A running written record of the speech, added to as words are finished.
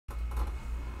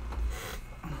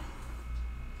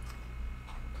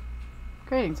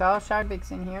Greetings, all.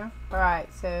 Shardvixen here.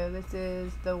 Alright, so this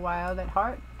is the Wild at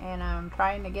Heart, and I'm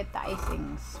trying to get the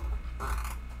icings.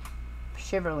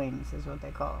 Shiverlings is what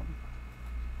they call them.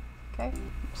 Okay,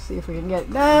 let's see if we can get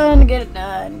it done, get it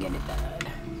done, get it done.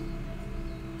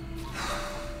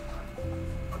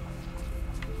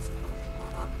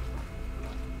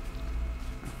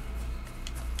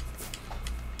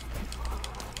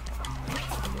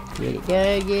 Get it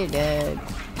done, get it done.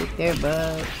 Get their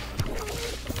butt.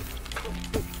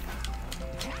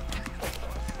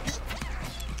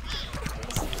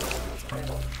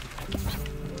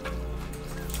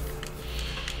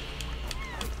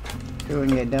 We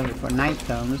wouldn't get done before night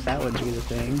comes, that would be the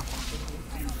thing.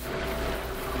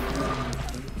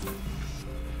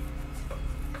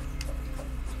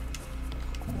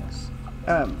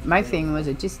 My thing was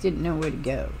I just didn't know where to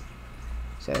go.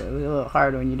 So it was a little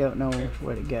hard when you don't know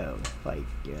where to go. Like,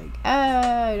 you're like,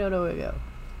 I don't know where to go.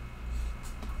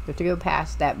 You have to go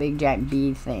past that big giant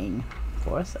bee thing.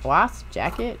 Wasp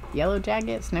jacket? Yellow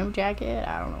jacket? Snow jacket?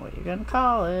 I don't know what you're gonna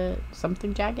call it.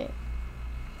 Something jacket.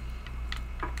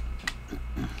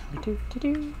 I'll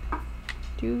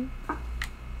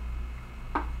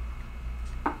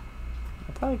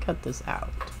probably cut this out.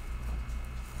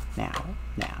 Now.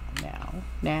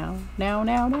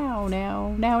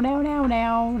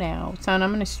 Son,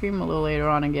 I'm gonna stream a little later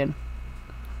on again.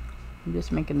 I'm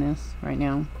just making this right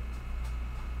now.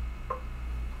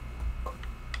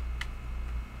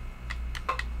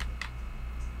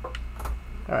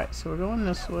 Alright, so we're going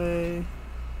this way.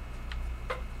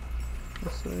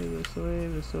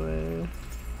 This way.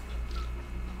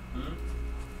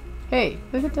 Hey,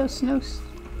 look at those snow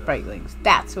spritlings.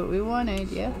 That's what we wanted.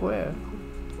 Yeah, where?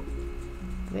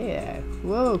 There.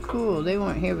 Whoa, cool. They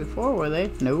weren't here before, were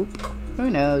they? Nope. Who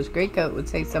knows? Greycoat would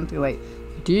say something like,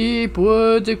 "Deep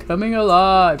woods are coming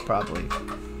alive," probably.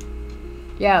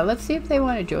 Yeah, let's see if they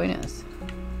want to join us.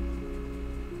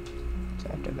 So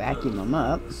I have to vacuum them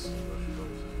up.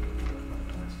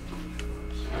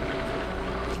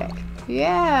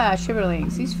 Yeah,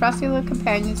 shiverlings. These frosty little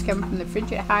companions come from the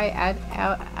frigid high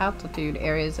altitude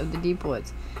areas of the deep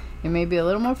woods. They may be a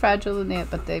little more fragile than that,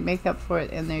 but they make up for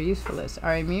it in their usefulness.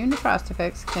 Are immune to frost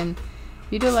effects, can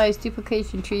utilize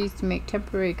duplication trees to make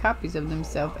temporary copies of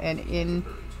themselves, and in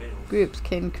groups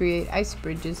can create ice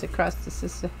bridges across the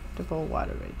susceptible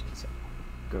water ranges.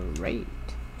 Great.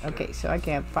 Okay, so I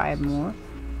can have 5 more.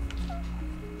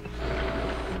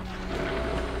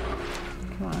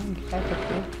 Come on, get back up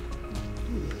here.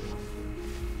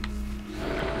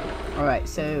 Alright,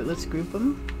 so let's group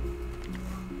them.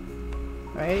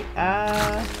 Right?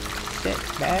 Shit,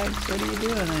 bags, what are you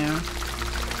doing there?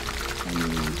 I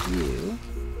need you.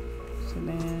 So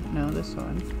then, no, this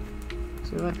one.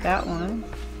 So we want that one.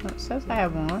 Oh, it says I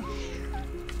have more.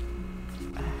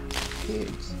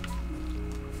 Dudes.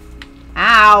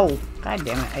 Ow! God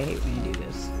damn it, I hate when you do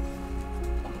this.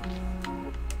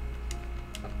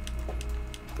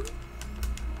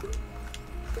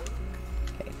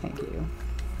 Okay, thank you.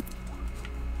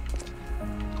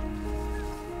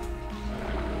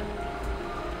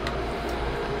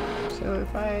 So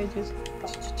if I just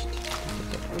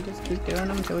keep doing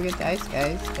them until we get the ice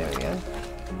guys. There we go.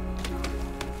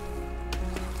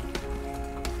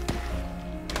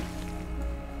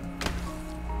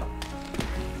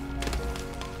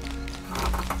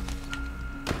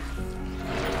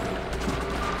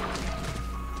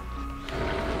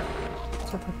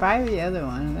 So if I buy the other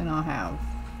one, then I'll have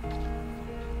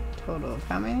total of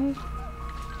how many?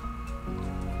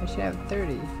 I should have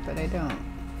 30, but I don't.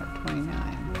 Or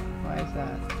 29. Why is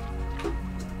that?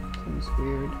 Seems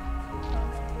weird.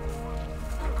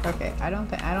 Okay, I don't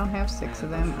have 6 of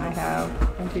them. I have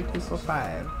 1, 2, 3, 4,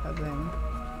 5 of them.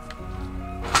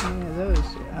 How many of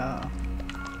those? Oh.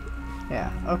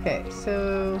 Yeah, okay,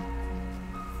 so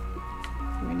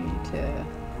we need to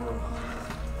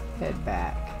head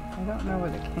back. I don't know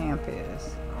where the camp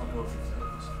is.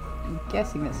 I'm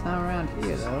guessing it's not around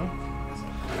here though.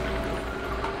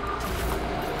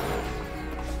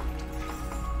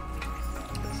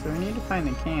 So we need to find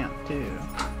the camp too.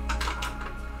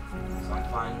 So I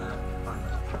find that.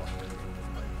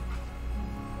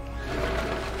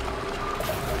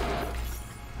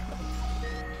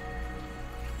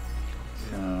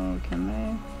 So can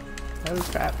they? Oh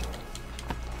crap!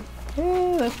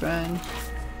 Hey, let's run!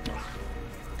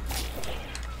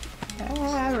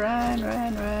 Ah, run!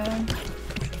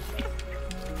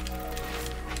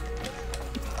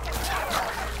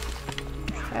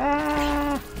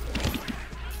 Ah!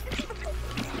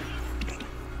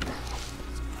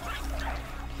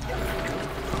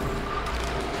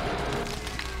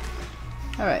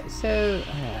 Alright, so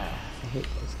I hate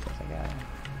this because I got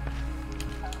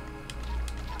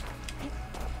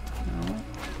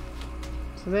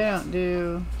So they don't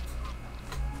do...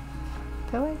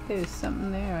 I feel like there's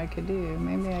something there I could do.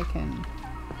 Maybe I can...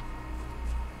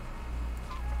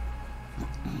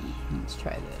 Let's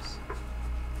try this.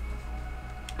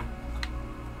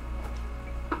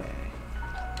 Okay.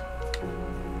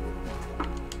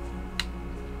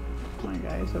 My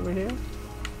guy's over here.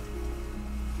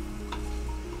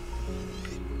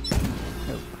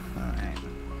 Nope. Alright.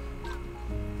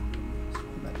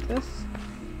 Like this.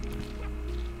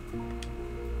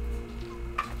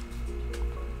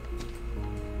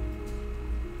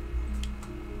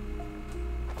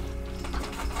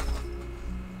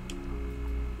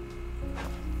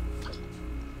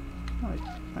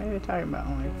 Why are you talking about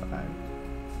only 5?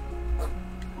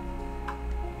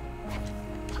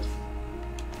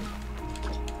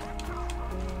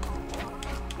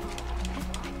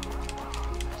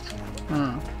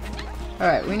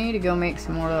 Alright, we need to go make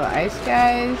some more little ice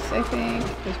guys, I think,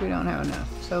 because we don't have enough.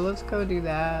 So let's go do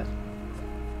that.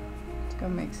 Let's go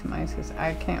make some ice guys.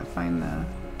 I can't find the...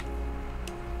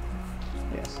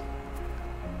 Yes.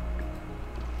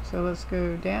 So let's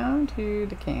go down to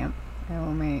the camp and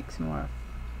we'll make some more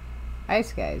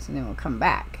ice guys and then we'll come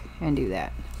back and do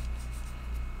that.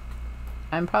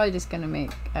 I'm probably just gonna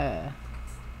make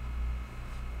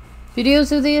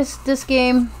videos of this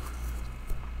game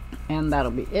and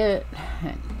that'll be it.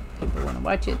 And if people want to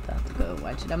watch it, they'll have to go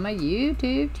watch it on my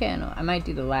YouTube channel. I might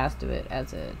do the last of it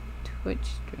as a Twitch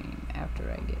stream after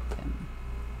I get them.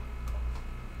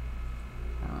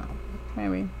 I don't know.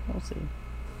 Maybe. We'll see.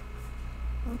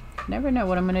 Never know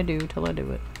what I'm gonna do till I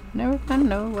do it. Never gonna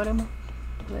know what I'm gonna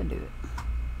do till I do it.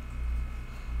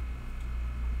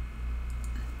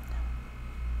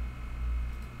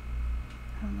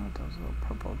 I don't know what those little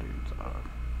purple dudes are.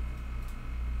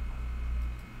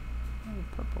 The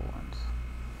purple ones.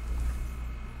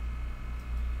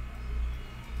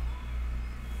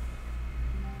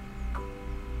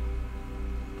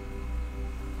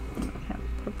 I don't have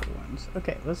purple ones.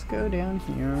 Okay, let's go down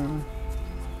here.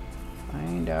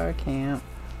 Find our camp.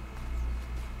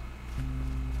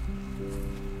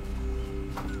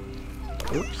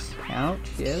 Oops. Ouch.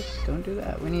 Yes, don't do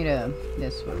that. We need a...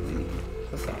 This is what we need.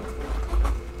 Okay.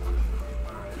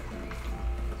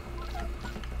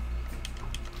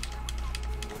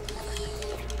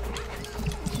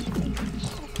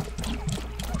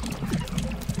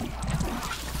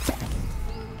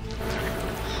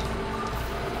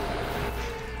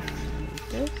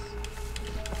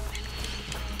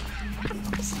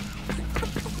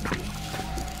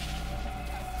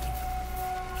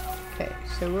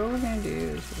 So what we're going to do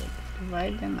is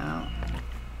divide them out.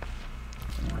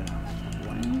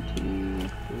 1, 2,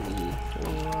 3,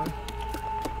 4.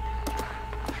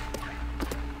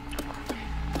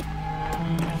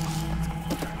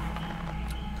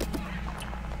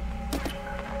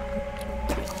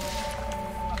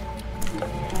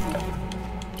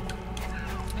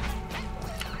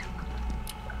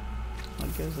 That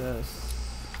gives us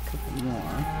a couple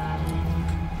more.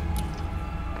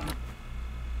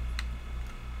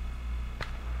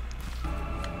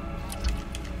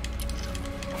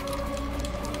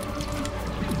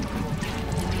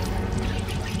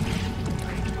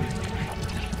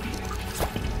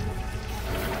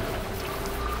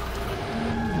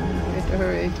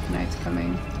 Hurry, night's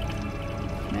coming.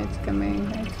 Night's coming,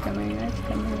 night's coming, night's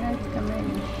coming, night's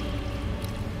coming.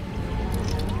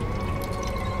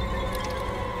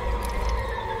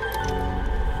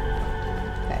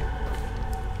 Okay.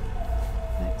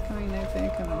 Night's coming, night's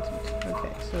coming.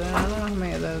 Okay, so then I don't know how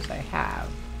many of those I have.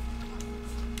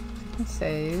 Let's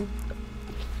save.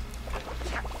 I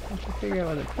have to figure out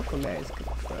where the purple guys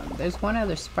come from. There's one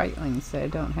other spritelings that I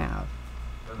don't have.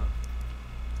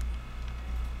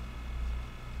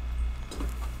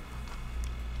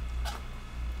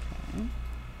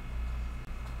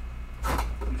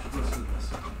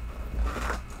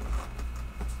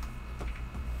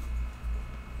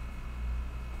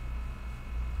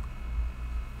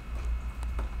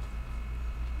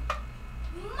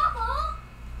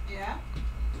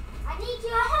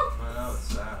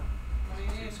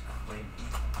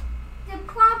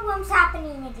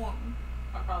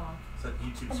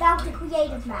 About the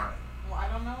creative map. Well, I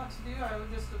don't know what to do. I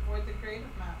would just avoid the creative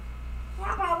map.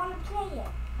 Yeah, but I want to play it.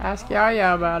 Ask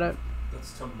Yaya about it.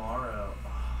 That's tomorrow.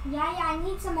 Yeah, I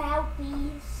need some help,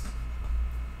 please.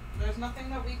 There's nothing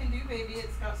that we can do, baby.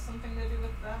 It's got something to do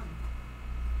with them.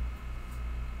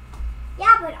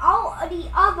 Yeah, but all of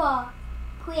the other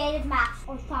creative maps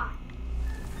are fine.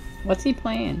 What's he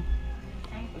playing?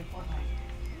 Trying to play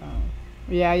Fortnite. Oh.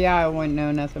 Yeah, I wouldn't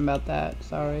know nothing about that.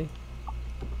 Sorry.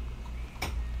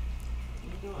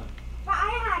 But I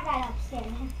had that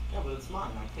upstairs. Yeah, but it's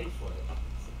mine. I paid for it.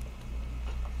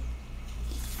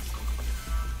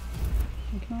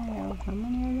 I can only have how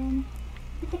many of them?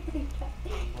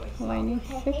 Well, I need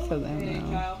 6 of them Hey, now.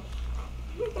 child.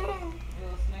 You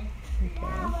listening? Okay.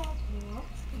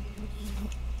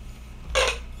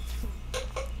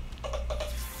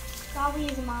 Probably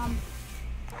is Mom.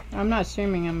 I'm not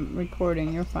streaming, I'm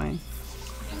recording. You're fine.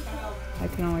 I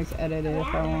can always edit it if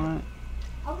I want.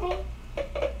 Okay.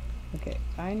 Okay,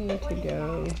 I need to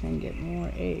go and get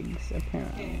more eggs,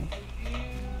 apparently.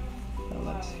 So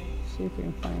let's see if we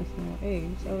can find some more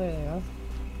eggs. Oh, there they are.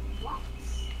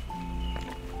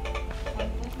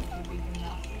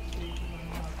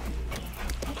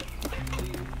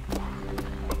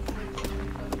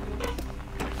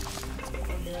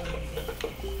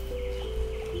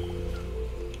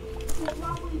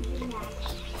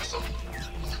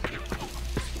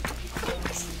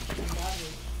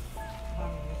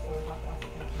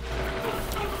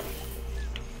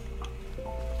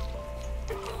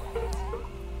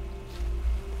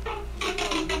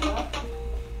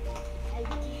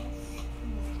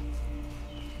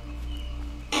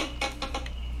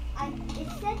 It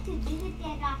said to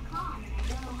visittheir.com, and I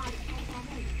don't know how to type that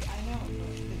in. I know,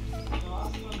 but the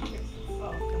last one fixed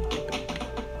itself.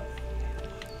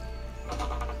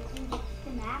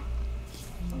 The map.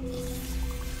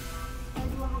 Are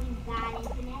you having bad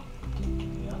internet?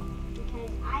 Yeah.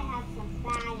 Because I have some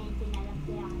bad internet up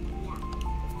there on the map.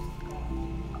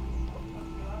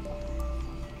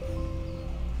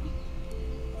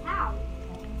 How?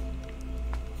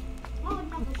 No one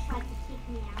ever tried to kick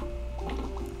me out.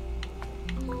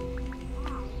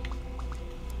 Wow.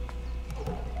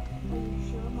 Are you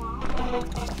sure, Mom?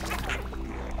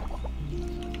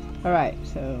 Alright,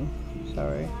 so,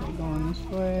 sorry, we're going this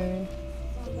way.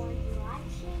 Someone's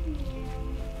watching you.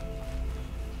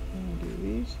 I'm gonna do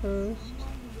these first.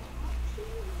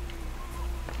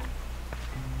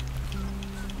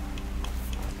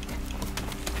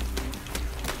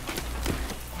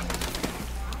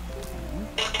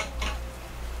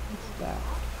 What's that?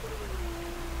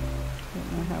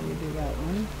 Don't know how we do that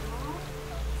one.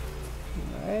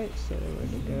 Alright, so where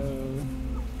to go?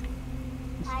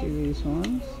 Let's do these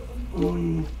ones.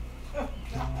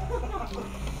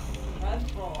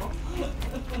 Red Bull.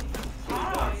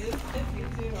 Wow, you're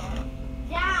 52, huh?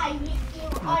 Yeah, you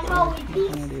Okay, unholy I'm piece.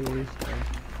 gonna do these two.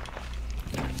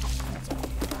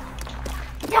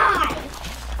 Die!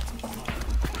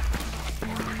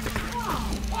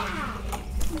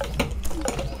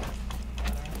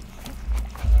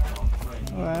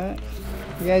 What?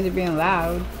 You guys are being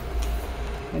loud.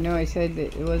 I know I said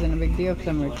that it wasn't a big deal because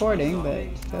I'm recording, but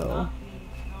still.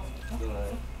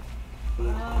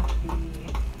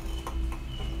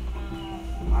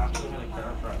 I actually had a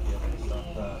carrot fry the other day, stuff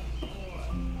that.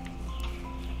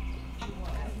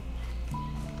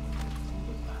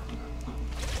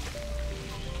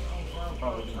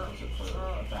 Probably gonna use it for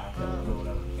a back end or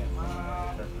whatever. Can't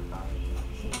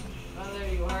Mother,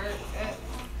 you hurt?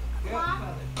 Good,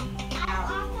 mother. I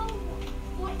also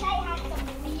wish I had some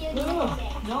weird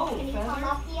music. No, Can you come feather.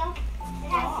 up here? It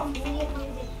has some weird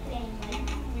music playing. Like,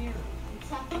 Weird.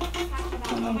 something talk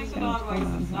about. Don't make the dog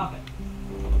voices. Stop it.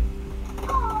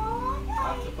 Oh, I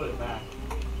have to put it back.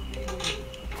 no.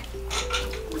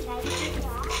 Did I do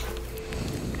that?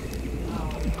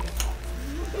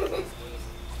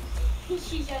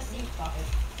 She just Stop it.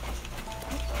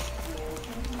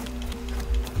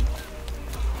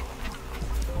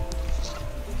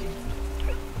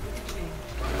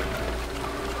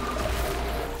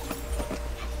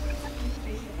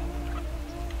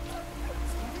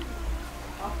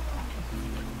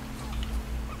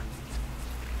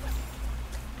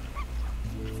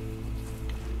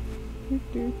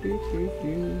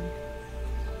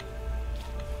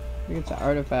 I think it's an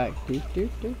artifact.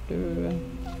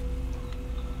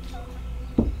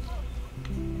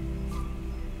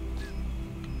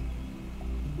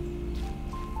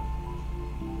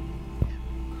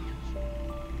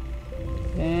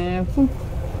 And whoop.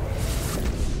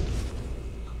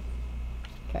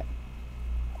 Okay.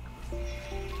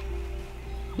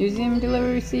 Museum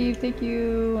delivery received. Thank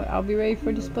you. I'll be ready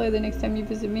for display the next time you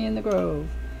visit me in the grove.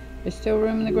 There's still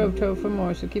room in the grove trove for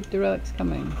more, so keep the relics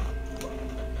coming.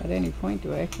 At any point,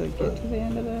 do I actually get to the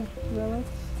end of the relics?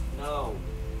 No.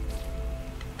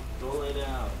 Go lay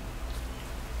down.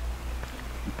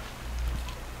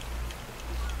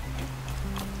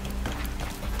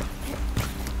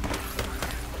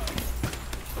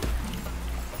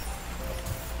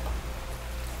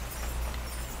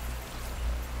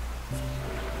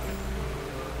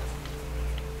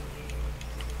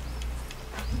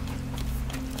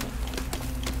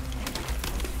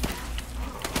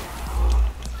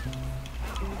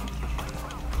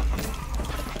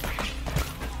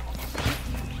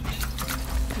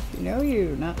 No,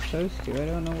 you're not supposed to. I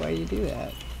don't know why you do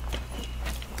that.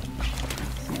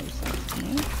 Makes no sense to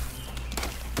me.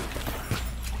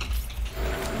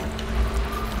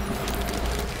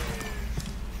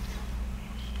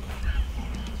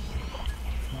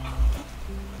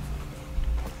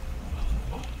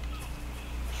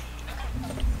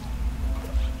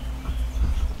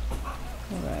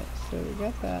 Alright, so we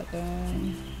got that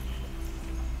done.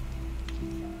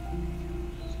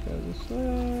 Let's go this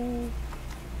way.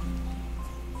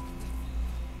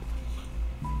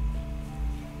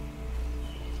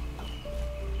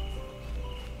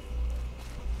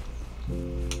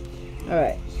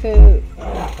 Alright, so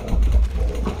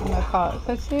I'm gonna call it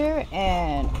quits here,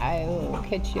 and I will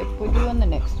catch you up with you on the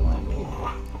next one.